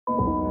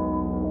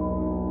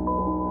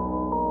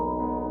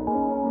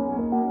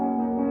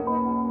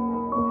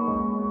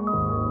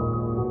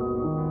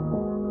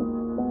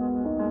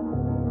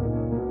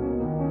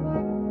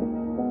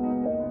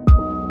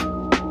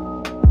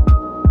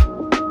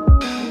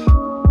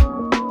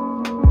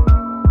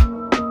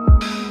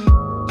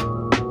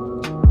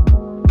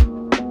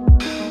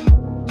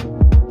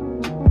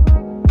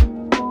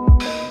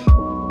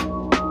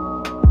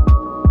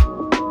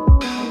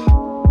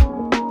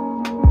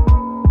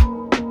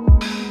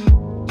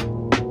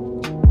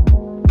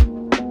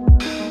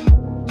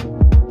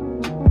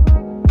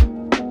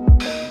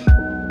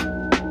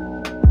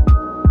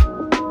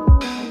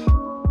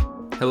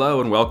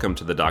and welcome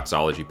to the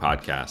Doxology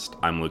Podcast.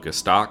 I'm Lucas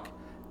Stock,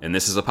 and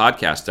this is a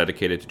podcast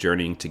dedicated to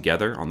journeying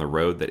together on the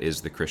road that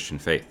is the Christian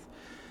faith.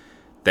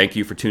 Thank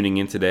you for tuning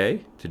in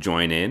today to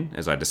join in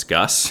as I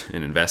discuss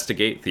and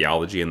investigate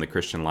theology and the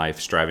Christian life,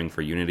 striving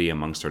for unity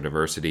amongst our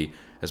diversity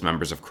as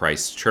members of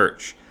Christ's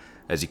church.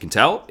 As you can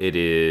tell, it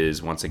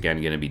is once again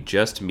going to be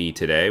just me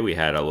today. We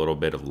had a little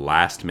bit of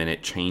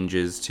last-minute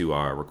changes to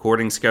our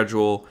recording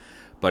schedule,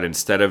 but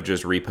instead of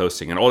just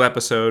reposting an old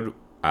episode,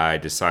 I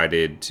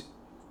decided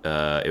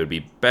it would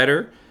be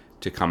better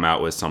to come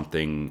out with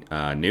something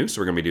new. So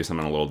we're going to be doing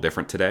something a little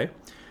different today.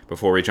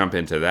 Before we jump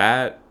into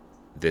that,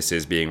 this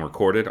is being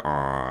recorded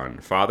on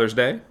Father's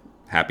Day.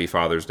 Happy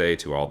Father's Day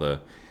to all the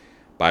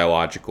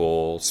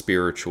biological,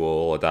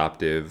 spiritual,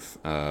 adoptive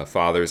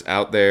fathers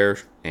out there.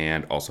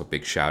 And also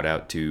big shout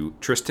out to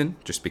Tristan.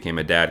 Just became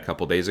a dad a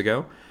couple days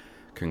ago.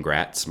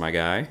 Congrats, my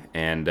guy.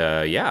 And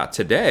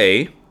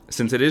today,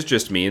 since it is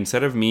just me,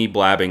 instead of me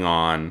blabbing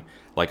on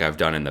like I've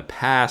done in the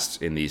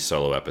past in these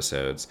solo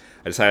episodes,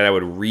 I decided I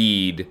would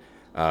read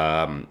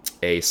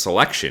a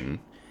selection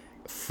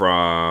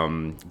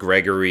from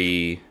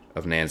Gregory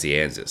of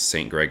Nazianzus,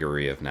 St.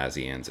 Gregory of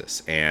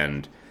Nazianzus.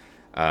 And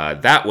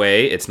that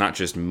way, it's not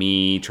just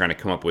me trying to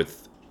come up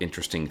with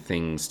interesting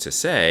things to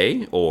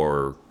say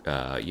or,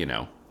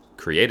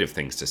 creative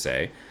things to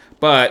say,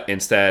 but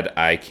instead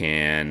I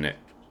can,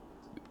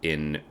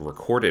 in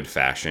recorded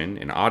fashion,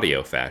 in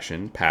audio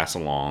fashion, pass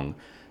along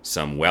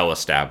some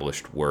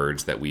well-established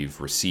words that we've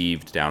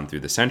received down through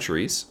the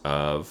centuries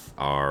of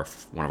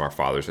one of our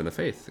fathers in the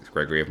faith,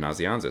 Gregory of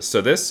Nazianzus. So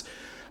this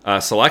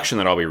selection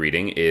that I'll be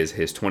reading is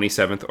his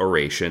 27th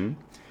Oration.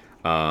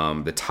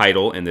 The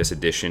title in this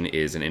edition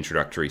is An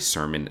Introductory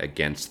Sermon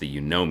Against the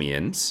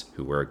Eunomians,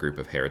 who were a group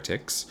of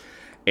heretics.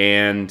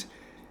 And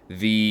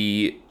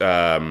the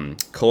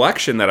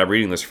collection that I'm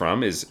reading this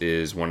from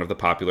is one of the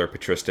popular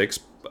patristics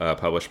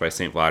published by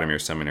St. Vladimir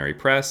Seminary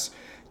Press,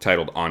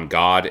 titled On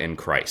God and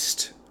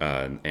Christ.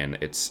 And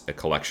it's a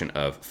collection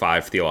of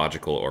 5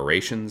 theological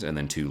orations and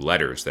then 2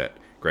 letters that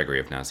Gregory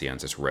of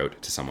Nazianzus wrote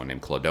to someone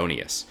named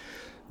Clodonius.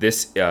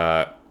 This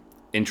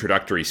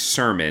introductory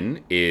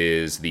sermon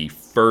is the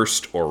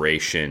first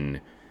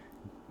oration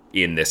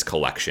in this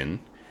collection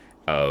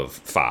of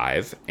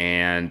 5,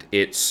 and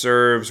it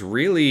serves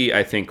really,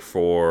 I think,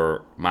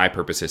 for my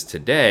purposes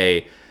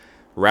today,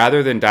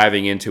 rather than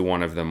diving into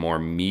one of the more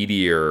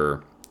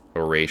meatier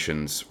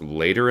orations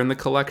later in the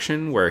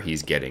collection, where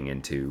he's getting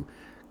into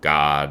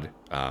God,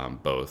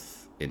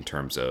 both in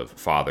terms of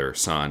Father,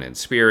 Son, and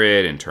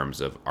Spirit, in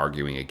terms of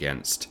arguing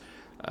against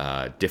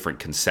different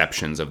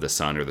conceptions of the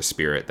Son or the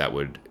Spirit that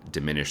would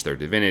diminish their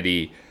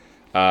divinity.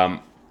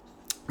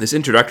 This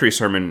introductory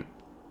sermon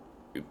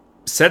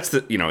sets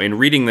in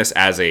reading this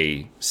as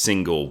a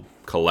single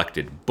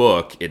collected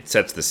book, it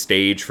sets the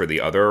stage for the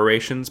other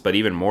orations, but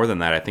even more than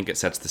that, I think it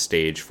sets the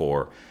stage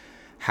for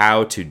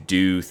how to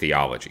do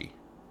theology,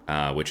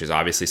 which is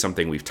obviously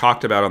something we've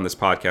talked about on this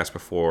podcast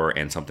before,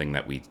 and something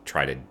that we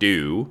try to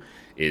do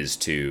is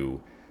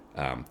to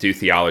do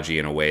theology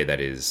in a way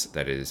that is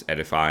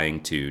edifying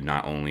to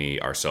not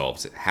only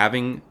ourselves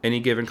having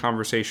any given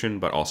conversation,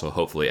 but also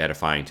hopefully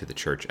edifying to the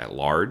church at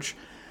large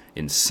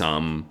in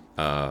some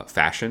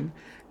fashion.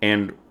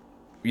 And,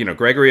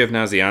 Gregory of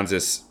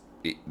Nazianzus,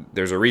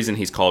 there's a reason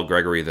he's called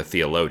Gregory the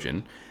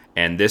Theologian.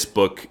 And this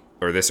book,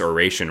 or this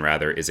oration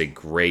rather, is a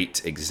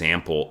great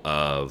example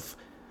of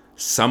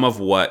some of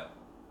what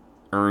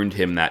earned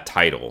him that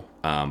title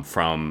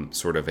from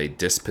sort of a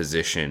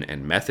disposition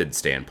and method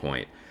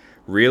standpoint.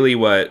 Really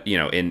what,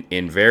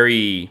 in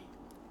very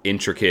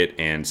intricate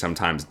and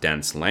sometimes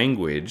dense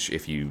language,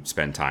 if you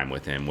spend time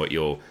with him, what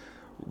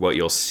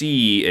you'll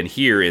see and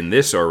hear in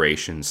this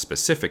oration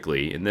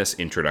specifically, in this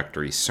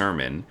introductory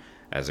sermon,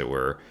 as it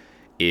were,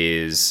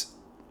 is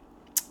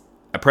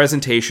a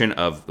presentation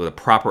of the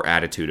proper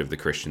attitude of the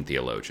Christian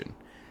theologian.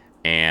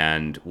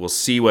 And we'll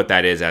see what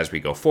that is as we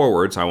go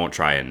forward, so I won't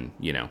try and,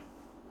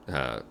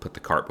 put the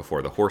cart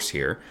before the horse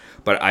here,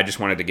 but I just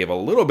wanted to give a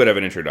little bit of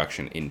an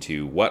introduction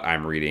into what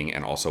I'm reading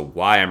and also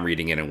why I'm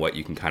reading it and what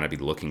you can kind of be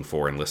looking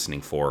for and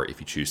listening for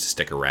if you choose to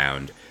stick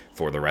around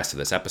for the rest of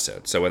this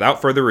episode. So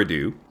without further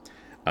ado,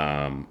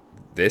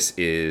 this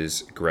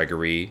is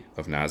Gregory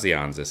of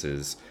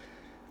Nazianzus'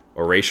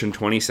 Oration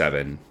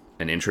 27,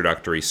 An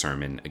Introductory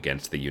Sermon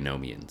Against the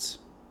Eunomians.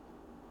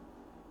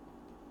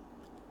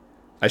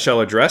 I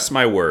shall address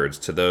my words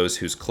to those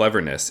whose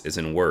cleverness is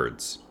in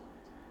words.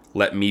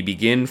 Let me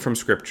begin from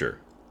Scripture.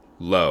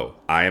 Lo,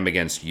 I am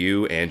against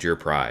you and your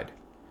pride.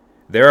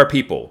 There are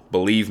people,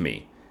 believe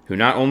me, who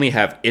not only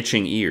have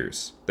itching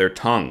ears, their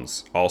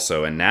tongues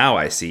also, and now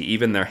I see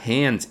even their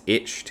hands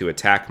itch to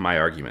attack my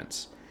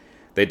arguments.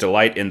 They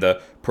delight in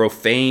the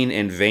profane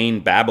and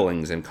vain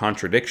babblings and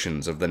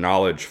contradictions of the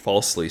knowledge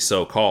falsely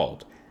so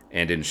called,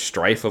 and in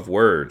strife of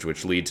words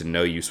which lead to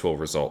no useful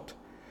result.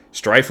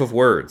 Strife of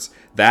words,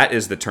 that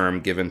is the term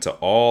given to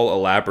all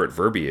elaborate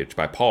verbiage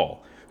by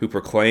Paul, who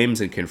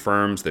proclaims and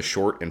confirms the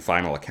short and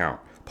final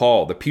account.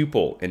 Paul, the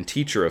pupil and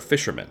teacher of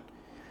fishermen.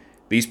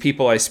 These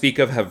people I speak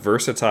of have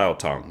versatile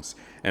tongues,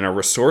 and are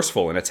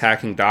resourceful in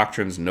attacking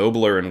doctrines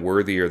nobler and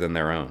worthier than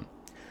their own.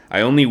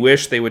 I only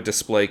wish they would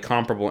display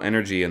comparable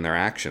energy in their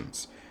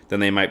actions. Then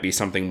they might be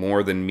something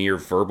more than mere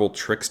verbal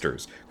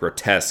tricksters,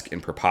 grotesque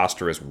and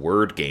preposterous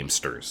word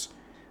gamesters.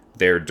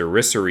 Their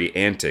derisory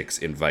antics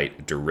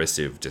invite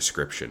derisive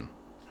description.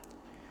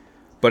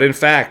 But in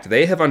fact,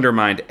 they have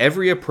undermined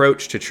every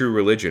approach to true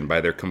religion by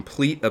their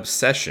complete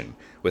obsession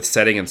with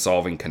setting and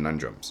solving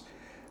conundrums.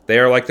 They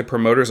are like the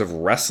promoters of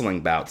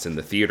wrestling bouts in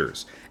the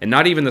theaters, and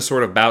not even the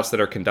sort of bouts that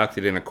are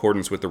conducted in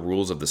accordance with the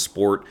rules of the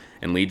sport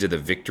and lead to the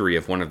victory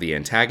of one of the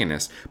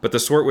antagonists, but the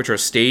sort which are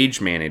stage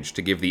managed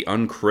to give the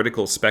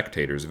uncritical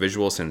spectators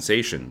visual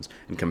sensations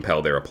and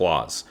compel their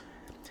applause.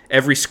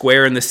 Every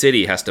square in the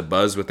city has to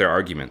buzz with their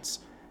arguments.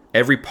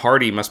 Every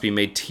party must be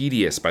made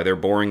tedious by their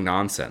boring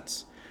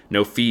nonsense.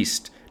 No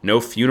feast,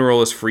 no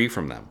funeral is free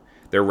from them.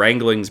 Their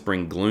wranglings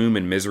bring gloom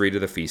and misery to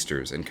the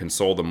feasters, and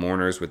console the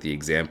mourners with the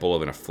example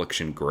of an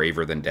affliction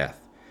graver than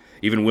death.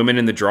 Even women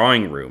in the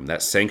drawing room,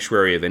 that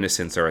sanctuary of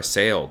innocence, are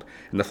assailed,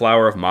 and the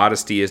flower of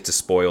modesty is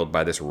despoiled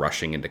by this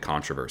rushing into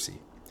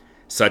controversy.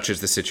 Such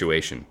is the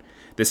situation.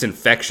 This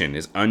infection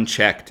is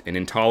unchecked and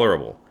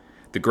intolerable.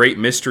 The great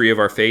mystery of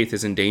our faith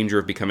is in danger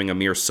of becoming a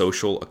mere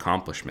social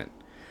accomplishment.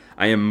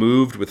 I am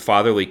moved with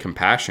fatherly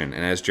compassion,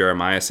 and as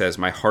Jeremiah says,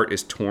 my heart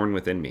is torn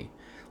within me.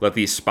 Let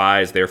these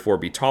spies therefore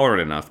be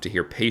tolerant enough to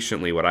hear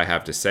patiently what I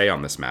have to say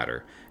on this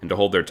matter, and to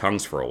hold their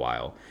tongues for a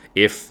while,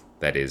 if,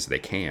 that is, they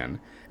can,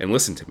 and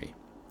listen to me.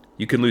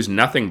 You can lose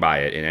nothing by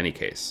it in any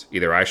case.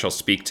 Either I shall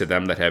speak to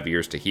them that have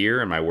ears to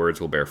hear, and my words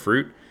will bear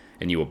fruit,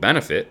 and you will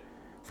benefit,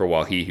 for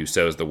while he who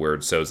sows the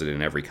word sows it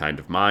in every kind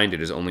of mind,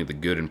 it is only the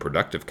good and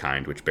productive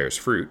kind which bears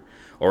fruit.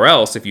 Or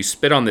else, if you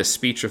spit on this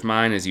speech of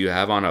mine as you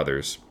have on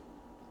others,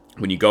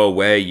 when you go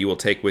away, you will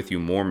take with you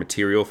more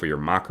material for your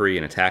mockery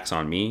and attacks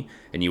on me,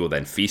 and you will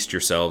then feast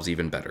yourselves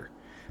even better.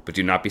 But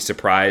do not be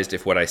surprised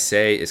if what I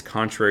say is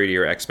contrary to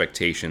your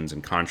expectations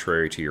and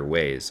contrary to your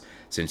ways,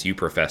 since you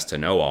profess to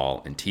know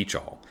all and teach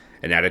all,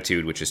 an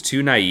attitude which is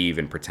too naive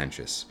and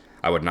pretentious.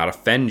 I would not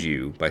offend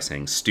you by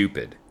saying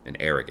stupid and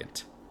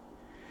arrogant.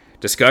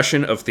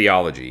 Discussion of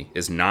theology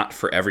is not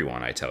for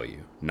everyone, I tell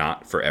you,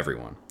 not for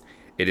everyone.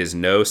 It is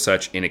no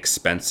such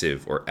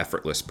inexpensive or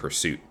effortless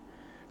pursuit.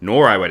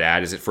 Nor, I would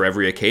add, is it for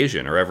every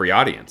occasion or every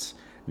audience.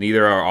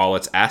 Neither are all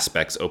its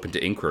aspects open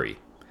to inquiry.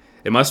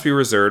 It must be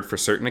reserved for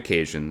certain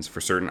occasions, for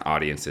certain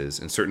audiences,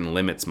 and certain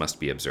limits must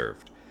be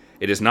observed.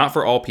 It is not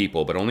for all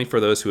people, but only for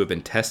those who have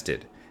been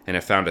tested and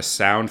have found a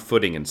sound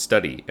footing in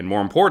study, and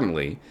more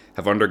importantly,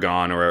 have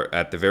undergone, or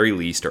at the very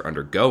least are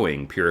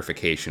undergoing,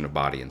 purification of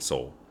body and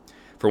soul.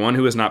 For one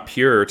who is not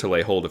pure to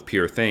lay hold of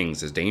pure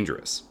things is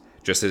dangerous,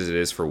 just as it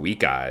is for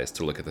weak eyes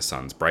to look at the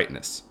sun's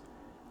brightness.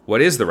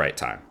 What is the right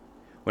time?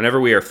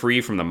 Whenever we are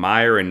free from the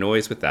mire and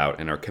noise without,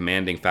 and our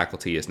commanding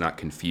faculty is not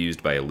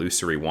confused by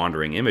illusory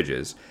wandering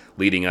images,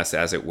 leading us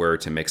as it were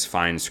to mix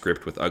fine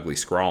script with ugly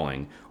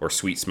scrawling, or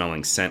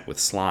sweet-smelling scent with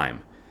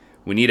slime.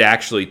 We need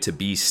actually to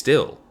be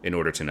still in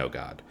order to know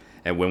God,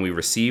 and when we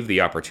receive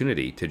the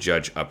opportunity to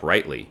judge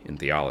uprightly in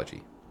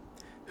theology.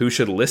 Who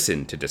should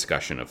listen to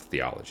discussion of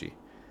theology?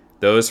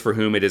 Those for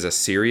whom it is a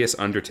serious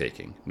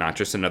undertaking, not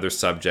just another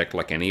subject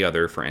like any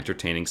other for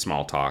entertaining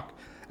small talk,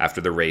 after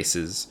the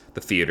races,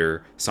 the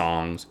theater,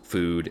 songs,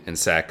 food, and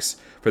sex,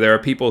 for there are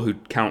people who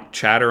count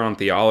chatter on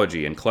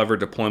theology and clever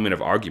deployment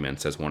of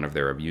arguments as one of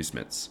their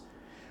amusements.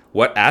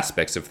 What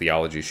aspects of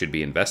theology should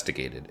be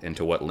investigated, and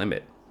to what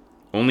limit?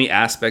 Only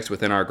aspects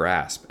within our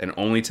grasp, and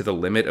only to the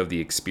limit of the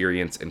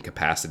experience and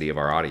capacity of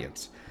our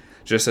audience.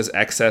 Just as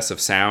excess of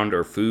sound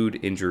or food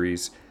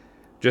injures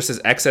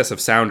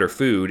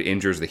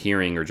the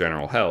hearing or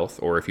general health,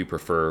 or if you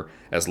prefer,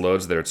 as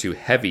loads that are too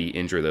heavy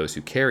injure those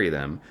who carry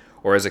them,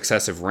 or as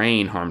excessive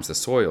rain harms the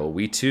soil,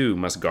 we too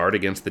must guard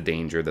against the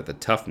danger that the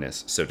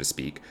toughness, so to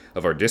speak,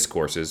 of our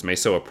discourses may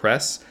so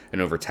oppress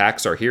and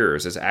overtax our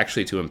hearers as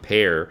actually to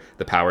impair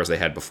the powers they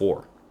had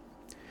before.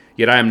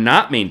 Yet I am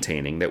not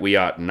maintaining that we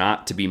ought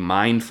not to be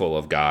mindful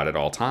of God at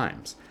all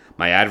times.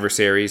 My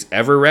adversaries,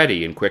 ever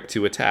ready and quick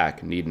to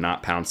attack, need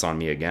not pounce on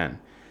me again.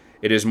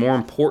 It is more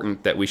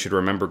important that we should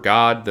remember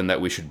God than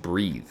that we should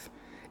breathe.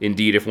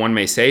 Indeed, if one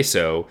may say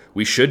so,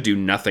 we should do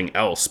nothing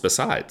else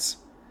besides.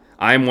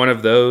 I am one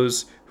of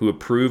those who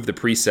approve the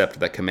precept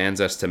that commands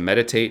us to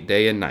meditate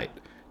day and night,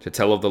 to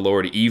tell of the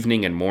Lord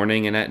evening and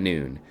morning and at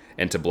noon,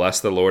 and to bless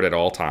the Lord at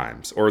all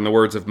times, or in the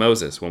words of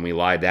Moses, when we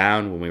lie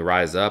down, when we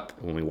rise up,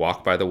 when we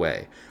walk by the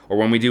way, or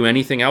when we do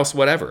anything else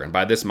whatever, and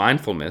by this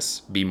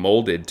mindfulness be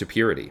molded to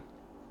purity.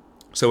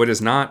 So it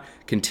is not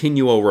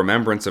continual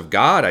remembrance of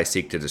God I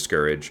seek to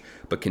discourage,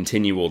 but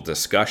continual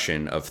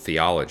discussion of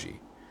theology.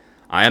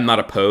 I am not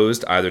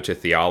opposed either to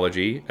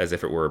theology, as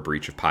if it were a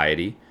breach of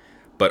piety,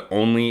 but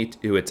only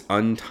to its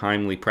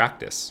untimely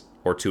practice,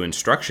 or to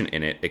instruction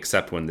in it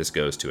except when this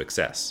goes to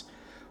excess.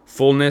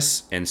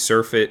 Fullness and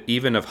surfeit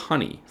even of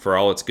honey, for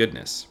all its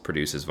goodness,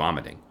 produces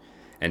vomiting.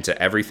 And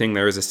to everything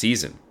there is a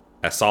season,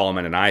 as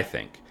Solomon and I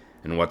think,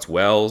 and what's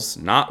well's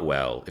not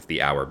well if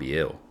the hour be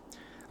ill.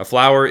 A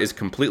flower is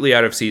completely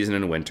out of season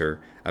in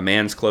winter, a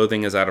man's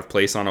clothing is out of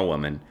place on a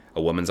woman,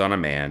 a woman's on a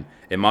man.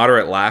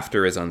 Immoderate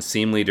laughter is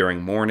unseemly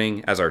during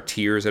mourning, as are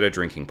tears at a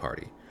drinking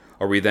party.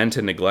 Are we then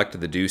to neglect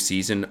the due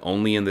season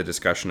only in the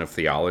discussion of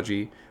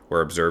theology,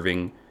 where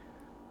observing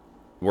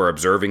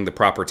the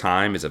proper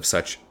time is of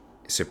such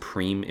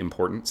supreme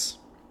importance?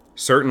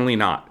 Certainly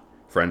not,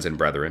 friends and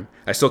brethren.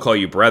 I still call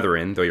you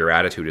brethren, though your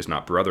attitude is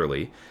not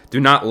brotherly. Do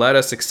not let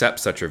us accept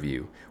such a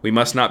view. We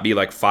must not be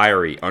like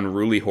fiery,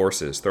 unruly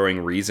horses,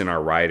 throwing reason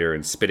our rider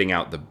and spitting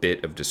out the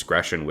bit of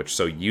discretion which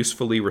so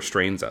usefully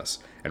restrains us,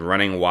 and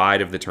running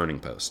wide of the turning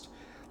post.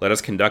 Let us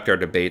conduct our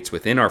debates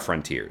within our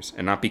frontiers,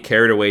 and not be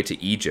carried away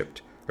to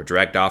Egypt, or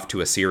dragged off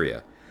to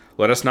Assyria.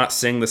 Let us not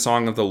sing the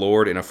song of the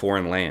Lord in a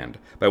foreign land,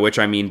 by which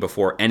I mean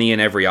before any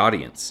and every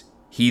audience.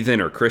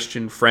 Heathen or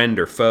Christian, friend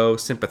or foe,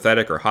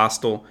 sympathetic or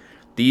hostile,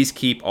 these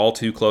keep all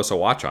too close a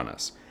watch on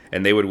us,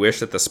 and they would wish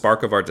that the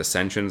spark of our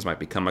dissensions might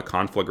become a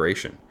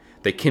conflagration.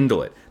 They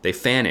kindle it, they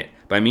fan it,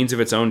 by means of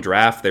its own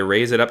draught they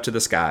raise it up to the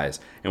skies,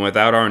 and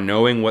without our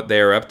knowing what they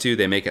are up to,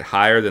 they make it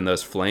higher than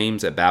those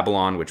flames at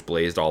Babylon which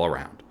blazed all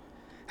around.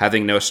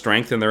 Having no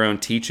strength in their own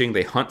teaching,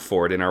 they hunt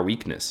for it in our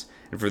weakness,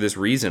 and for this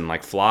reason,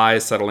 like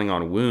flies settling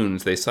on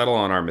wounds, they settle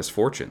on our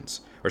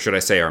misfortunes, or should I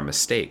say our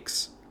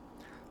mistakes.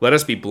 Let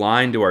us be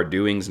blind to our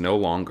doings no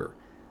longer.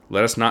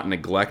 Let us not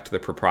neglect the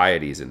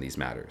proprieties in these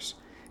matters.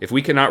 If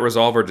we cannot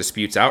resolve our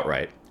disputes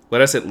outright,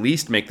 let us at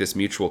least make this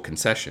mutual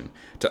concession,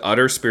 to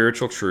utter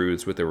spiritual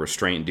truths with the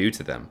restraint due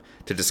to them,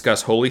 to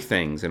discuss holy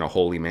things in a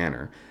holy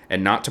manner,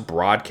 and not to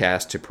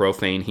broadcast to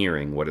profane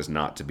hearing what is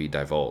not to be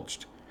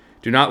divulged.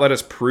 Do not let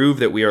us prove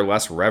that we are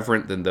less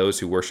reverent than those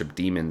who worship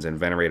demons and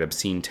venerate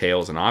obscene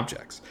tales and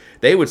objects.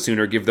 They would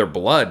sooner give their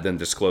blood than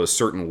disclose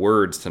certain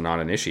words to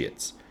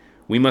non-initiates.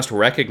 We must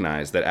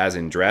recognize that as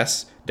in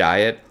dress,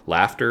 diet,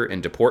 laughter,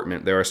 and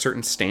deportment, there are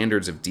certain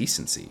standards of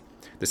decency.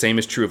 The same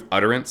is true of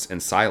utterance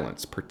and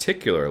silence,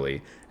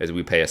 particularly as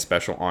we pay a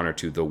special honor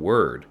to the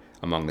Word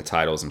among the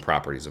titles and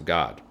properties of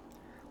God.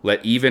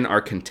 Let even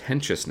our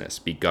contentiousness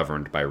be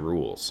governed by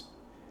rules.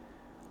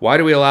 Why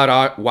do we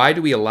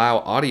allow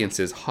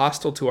audiences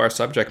hostile to our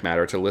subject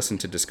matter to listen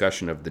to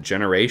discussion of the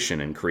generation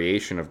and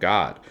creation of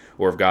God,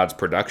 or of God's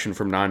production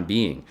from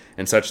non-being,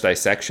 and such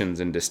dissections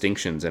and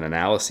distinctions and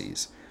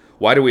analyses?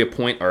 Why do we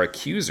appoint our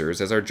accusers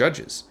as our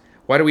judges?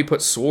 Why do we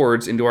put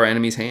swords into our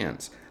enemies'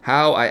 hands?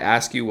 How, I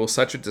ask you, will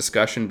such a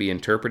discussion be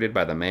interpreted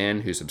by the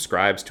man who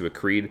subscribes to a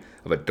creed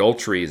of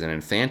adulteries and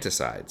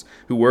infanticides,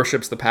 who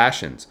worships the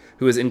passions,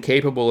 who is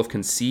incapable of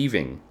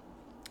conceiving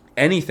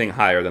anything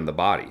higher than the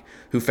body,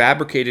 who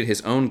fabricated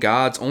his own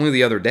gods only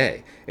the other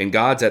day, and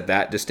gods at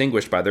that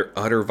distinguished by their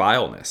utter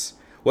vileness?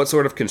 What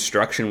sort of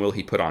construction will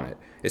he put on it?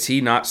 Is he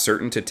not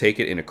certain to take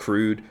it in a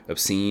crude,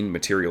 obscene,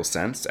 material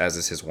sense, as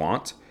is his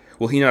wont?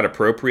 Will he not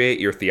appropriate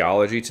your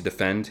theology to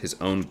defend his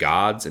own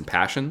gods and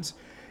passions?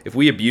 If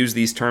we abuse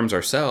these terms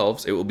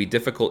ourselves, it will be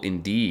difficult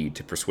indeed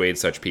to persuade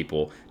such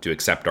people to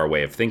accept our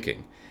way of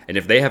thinking. And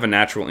if they have a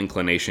natural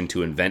inclination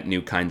to invent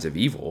new kinds of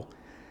evil,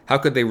 how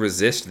could they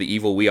resist the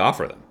evil we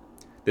offer them?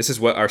 This is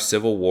what our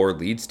civil war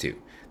leads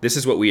to. This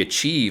is what we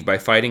achieve by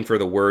fighting for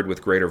the word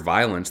with greater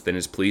violence than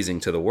is pleasing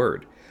to the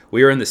word.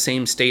 We are in the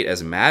same state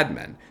as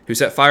madmen who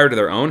set fire to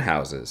their own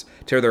houses,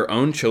 tear their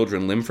own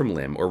children limb from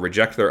limb, or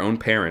reject their own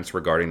parents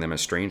regarding them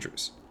as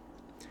strangers.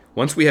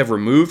 Once we have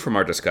removed from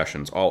our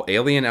discussions all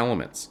alien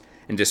elements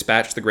and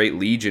dispatched the great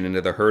legion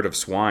into the herd of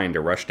swine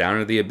to rush down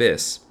into the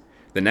abyss,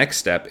 the next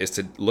step is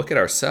to look at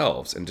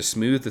ourselves and to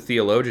smooth the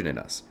theologian in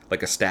us,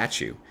 like a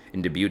statue,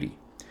 into beauty.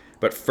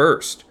 But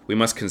first, we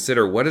must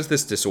consider what is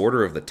this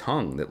disorder of the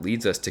tongue that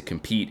leads us to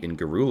compete in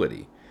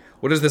garrulity?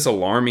 What is this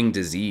alarming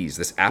disease,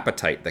 this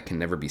appetite that can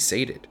never be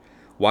sated?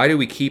 Why do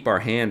we keep our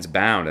hands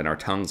bound and our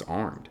tongues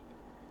armed?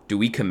 Do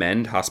we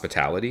commend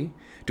hospitality?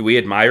 Do we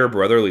admire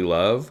brotherly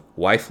love,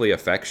 wifely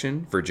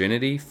affection,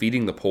 virginity,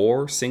 feeding the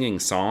poor, singing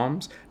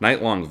psalms,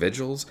 night-long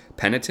vigils,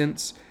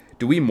 penitence?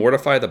 Do we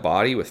mortify the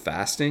body with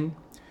fasting?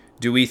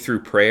 Do we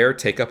through prayer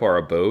take up our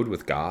abode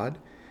with God?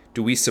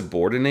 Do we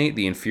subordinate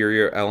the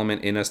inferior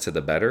element in us to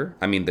the better,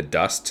 the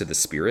dust to the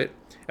spirit,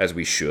 as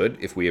we should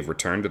if we have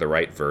returned to the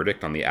right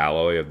verdict on the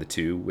alloy of the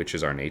two, which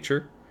is our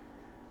nature?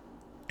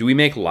 Do we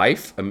make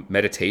life a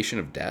meditation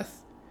of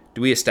death?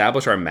 Do we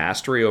establish our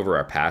mastery over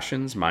our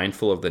passions,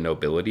 mindful of the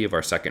nobility of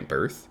our second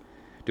birth?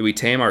 Do we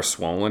tame our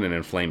swollen and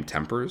inflamed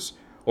tempers?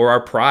 Or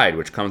our pride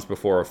which comes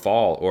before a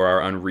fall, or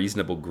our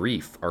unreasonable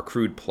grief, our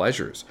crude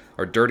pleasures,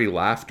 our dirty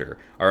laughter,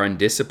 our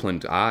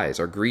undisciplined eyes,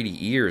 our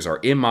greedy ears, our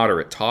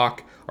immoderate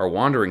talk, our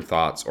wandering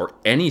thoughts, or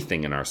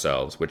anything in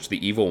ourselves which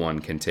the evil one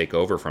can take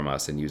over from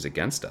us and use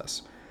against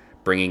us,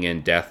 bringing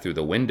in death through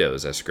the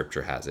windows, as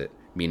Scripture has it,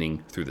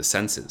 meaning through the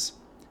senses?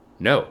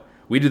 No,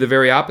 we do the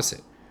very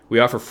opposite. We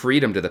offer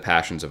freedom to the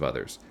passions of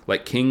others,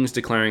 like kings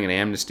declaring an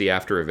amnesty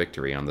after a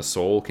victory on the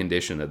sole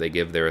condition that they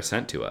give their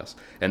assent to us,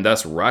 and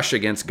thus rush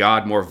against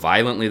God more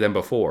violently than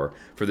before.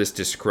 For this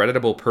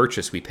discreditable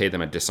purchase we pay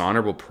them a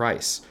dishonorable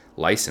price,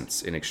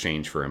 license in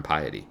exchange for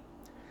impiety.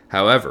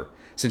 However,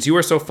 since you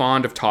are so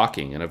fond of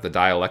talking and of the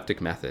dialectic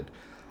method,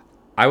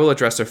 I will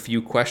address a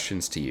few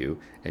questions to you,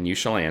 and you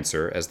shall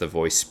answer as the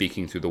voice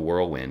speaking through the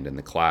whirlwind and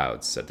the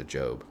clouds said to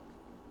Job.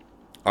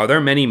 Are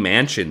there many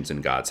mansions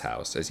in God's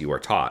house, as you are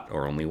taught,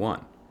 or only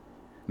one?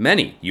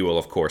 Many, you will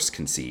of course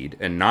concede,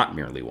 and not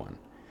merely one.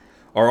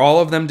 Are all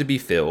of them to be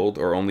filled,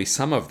 or only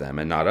some of them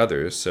and not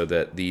others, so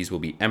that these will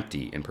be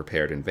empty and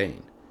prepared in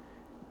vain?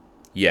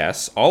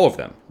 Yes, all of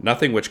them.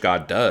 Nothing which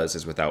God does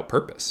is without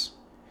purpose.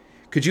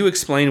 Could you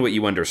explain what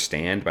you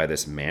understand by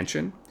this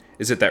mansion?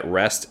 Is it that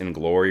rest and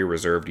glory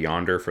reserved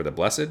yonder for the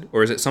blessed,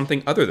 or is it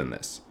something other than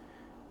this?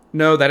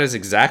 No, that is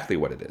exactly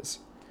what it is.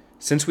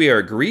 Since we are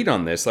agreed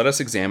on this, let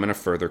us examine a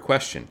further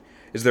question.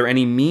 Is there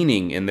any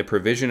meaning in the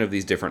provision of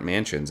these different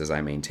mansions, as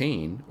I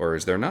maintain, or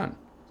is there none?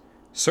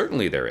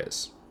 Certainly there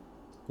is.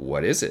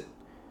 What is it?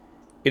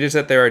 It is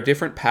that there are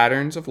different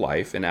patterns of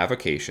life and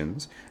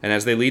avocations, and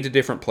as they lead to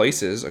different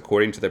places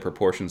according to the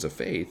proportions of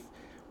faith,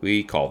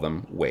 we call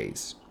them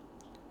ways.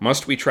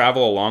 Must we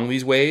travel along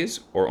these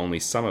ways, or only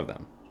some of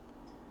them?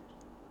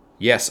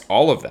 Yes,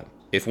 all of them,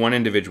 if one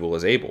individual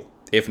is able.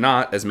 If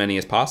not, as many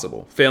as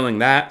possible. Failing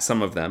that,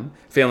 some of them.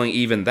 Failing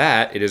even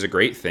that, it is a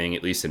great thing,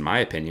 at least in my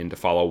opinion, to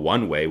follow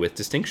one way with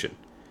distinction.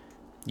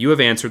 You have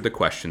answered the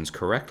questions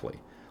correctly.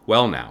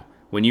 Well now,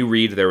 when you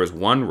read there is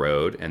one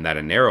road, and that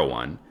a narrow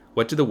one,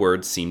 what do the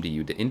words seem to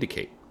you to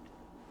indicate?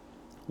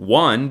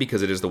 One,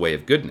 because it is the way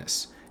of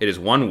goodness. It is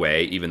one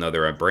way, even though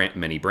there are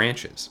many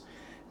branches.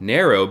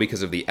 Narrow,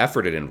 because of the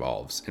effort it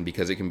involves, and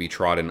because it can be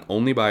trodden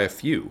only by a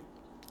few,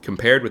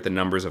 compared with the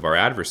numbers of our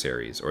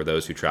adversaries, or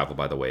those who travel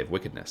by the way of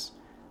wickedness.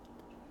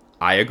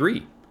 I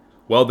agree.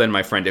 Well then,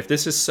 my friend, if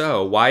this is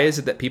so, why is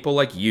it that people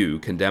like you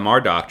condemn our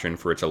doctrine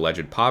for its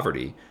alleged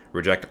poverty,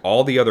 reject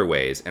all the other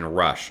ways, and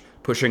rush,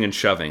 pushing and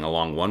shoving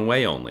along one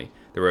way only,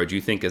 the road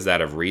you think is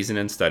that of reason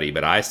and study,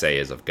 but I say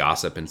is of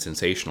gossip and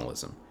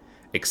sensationalism?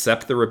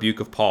 Accept the rebuke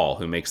of Paul,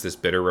 who makes this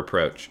bitter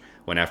reproach,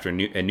 when after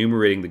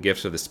enumerating the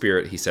gifts of the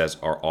Spirit, he says,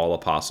 are all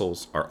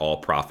apostles, are all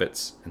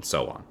prophets, and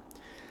so on.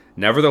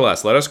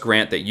 Nevertheless, let us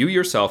grant that you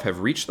yourself have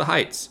reached the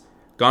heights,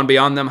 gone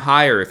beyond them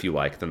higher, if you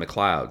like, than the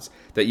clouds,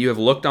 that you have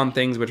looked on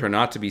things which are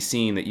not to be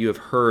seen, that you have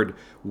heard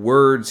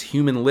words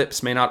human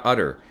lips may not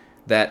utter,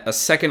 that a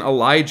second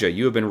Elijah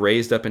you have been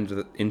raised up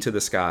into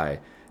the sky,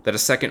 that a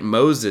second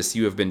Moses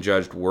you have been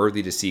judged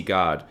worthy to see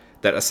God,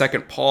 that a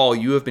second Paul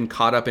you have been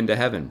caught up into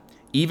heaven.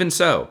 Even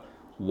so,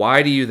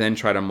 why do you then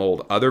try to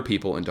mold other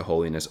people into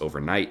holiness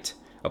overnight,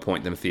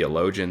 appoint them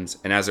theologians,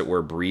 and as it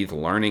were breathe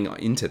learning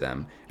into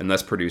them, and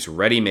thus produce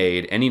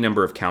ready-made any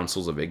number of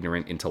councils of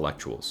ignorant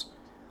intellectuals?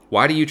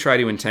 Why do you try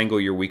to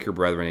entangle your weaker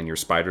brethren in your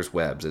spider's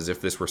webs as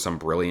if this were some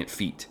brilliant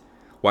feat?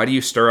 Why do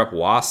you stir up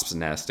wasps'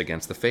 nests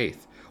against the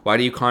faith? Why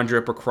do you conjure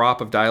up a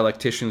crop of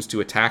dialecticians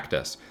to attack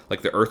us,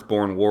 like the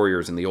earth-born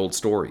warriors in the old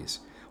stories?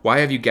 Why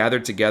have you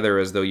gathered together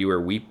as though you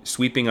were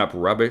sweeping up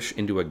rubbish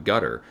into a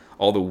gutter,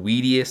 all the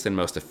weediest and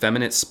most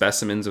effeminate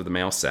specimens of the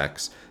male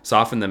sex,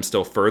 soften them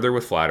still further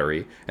with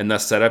flattery, and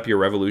thus set up your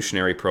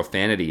revolutionary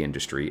profanity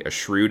industry, a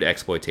shrewd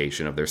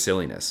exploitation of their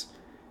silliness?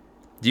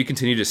 Do you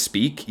continue to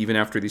speak even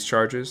after these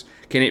charges?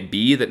 Can it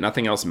be that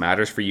nothing else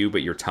matters for you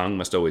but your tongue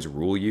must always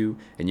rule you,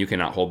 and you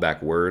cannot hold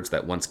back words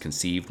that once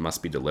conceived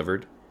must be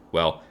delivered?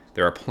 Well,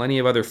 there are plenty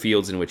of other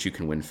fields in which you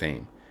can win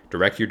fame.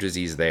 Direct your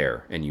disease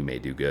there, and you may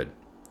do good.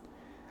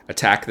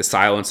 Attack the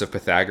silence of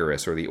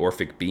Pythagoras, or the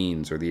Orphic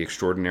beans, or the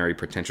extraordinary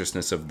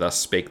pretentiousness of Thus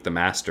Spake the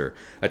Master.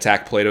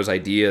 Attack Plato's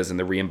ideas and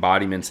the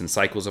re-embodiments and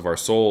cycles of our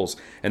souls,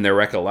 and their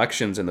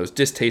recollections and those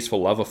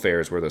distasteful love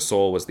affairs where the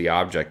soul was the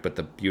object, but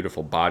the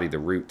beautiful body the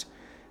root.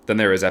 Then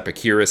there is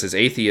Epicurus'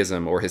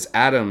 atheism, or his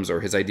atoms,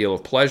 or his ideal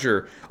of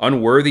pleasure,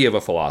 unworthy of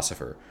a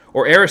philosopher,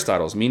 or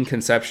Aristotle's mean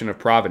conception of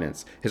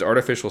providence, his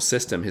artificial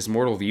system, his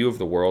mortal view of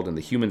the world, and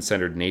the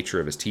human-centered nature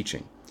of his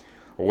teaching.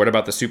 Or what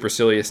about the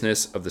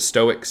superciliousness of the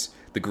Stoics,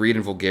 the greed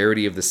and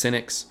vulgarity of the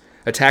Cynics?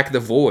 Attack the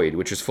void,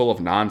 which is full of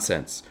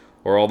nonsense,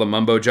 or all the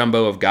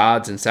mumbo-jumbo of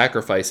gods and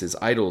sacrifices,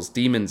 idols,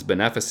 demons,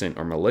 beneficent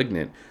or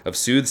malignant, of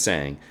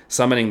soothsaying,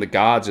 summoning the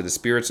gods or the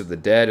spirits of the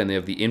dead and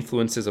of the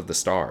influences of the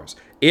stars.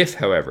 If,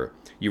 however,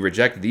 you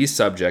reject these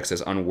subjects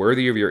as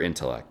unworthy of your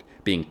intellect,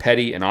 being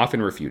petty and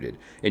often refuted,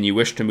 and you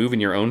wish to move in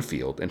your own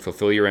field and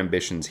fulfill your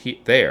ambitions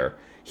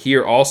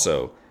here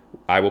also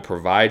I will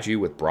provide you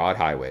with broad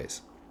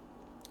highways.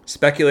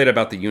 Speculate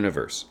about the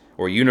universe,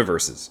 or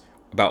universes,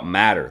 about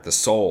matter, the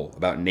soul,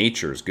 about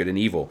natures, good and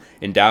evil,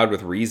 endowed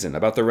with reason,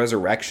 about the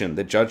resurrection,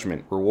 the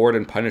judgment, reward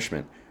and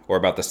punishment, or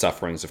about the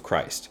sufferings of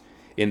Christ.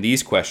 In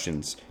these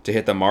questions, to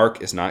hit the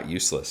mark is not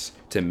useless,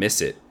 to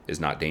miss it is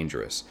not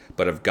dangerous.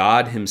 But of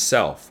God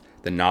himself,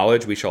 the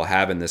knowledge we shall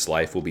have in this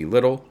life will be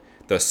little,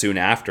 though soon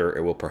after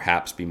it will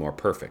perhaps be more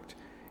perfect.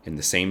 In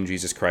the same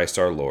Jesus Christ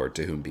our Lord,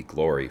 to whom be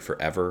glory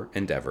forever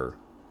and ever.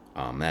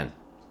 Amen.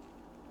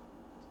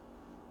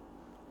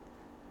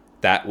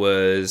 That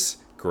was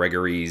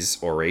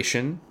Gregory's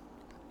Oration,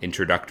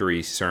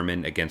 introductory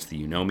sermon against the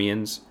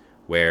Eunomians,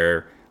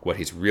 where what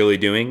he's really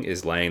doing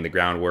is laying the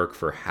groundwork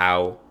for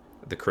how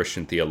the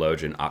Christian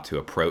theologian ought to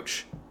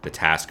approach the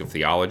task of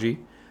theology.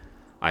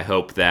 I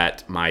hope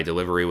that my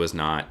delivery was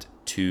not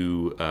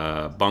too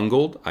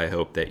bungled. I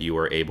hope that you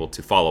are able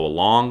to follow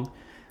along,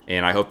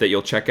 and I hope that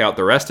you'll check out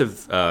the rest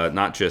of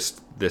not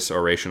just this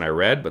oration I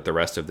read, but the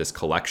rest of this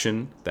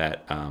collection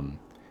that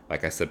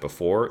like I said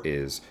before,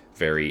 is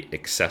very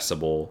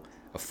accessible,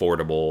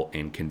 affordable,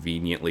 and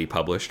conveniently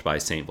published by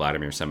St.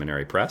 Vladimir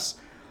Seminary Press.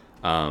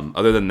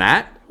 Other than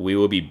that, we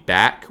will be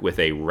back with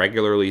a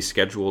regularly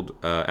scheduled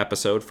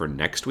episode for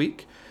next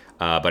week.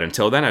 But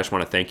until then, I just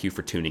want to thank you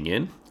for tuning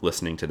in,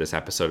 listening to this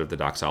episode of the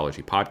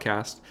Doxology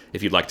Podcast.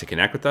 If you'd like to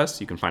connect with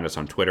us, you can find us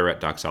on Twitter at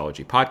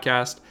Doxology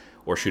Podcast,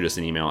 or shoot us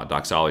an email at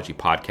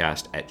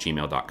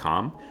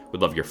doxologypodcast@gmail.com.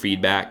 We'd love your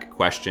feedback,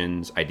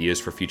 questions,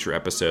 ideas for future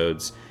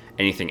episodes,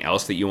 anything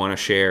else that you want to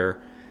share.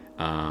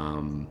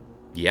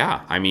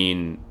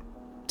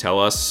 Tell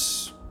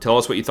us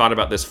what you thought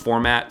about this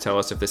format. Tell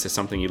us if this is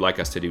something you'd like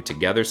us to do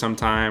together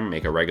sometime,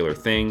 make a regular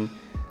thing,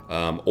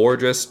 or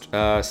just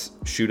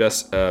shoot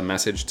us a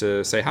message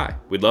to say hi.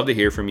 We'd love to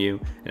hear from you.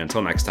 And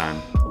until next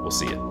time, we'll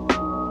see you.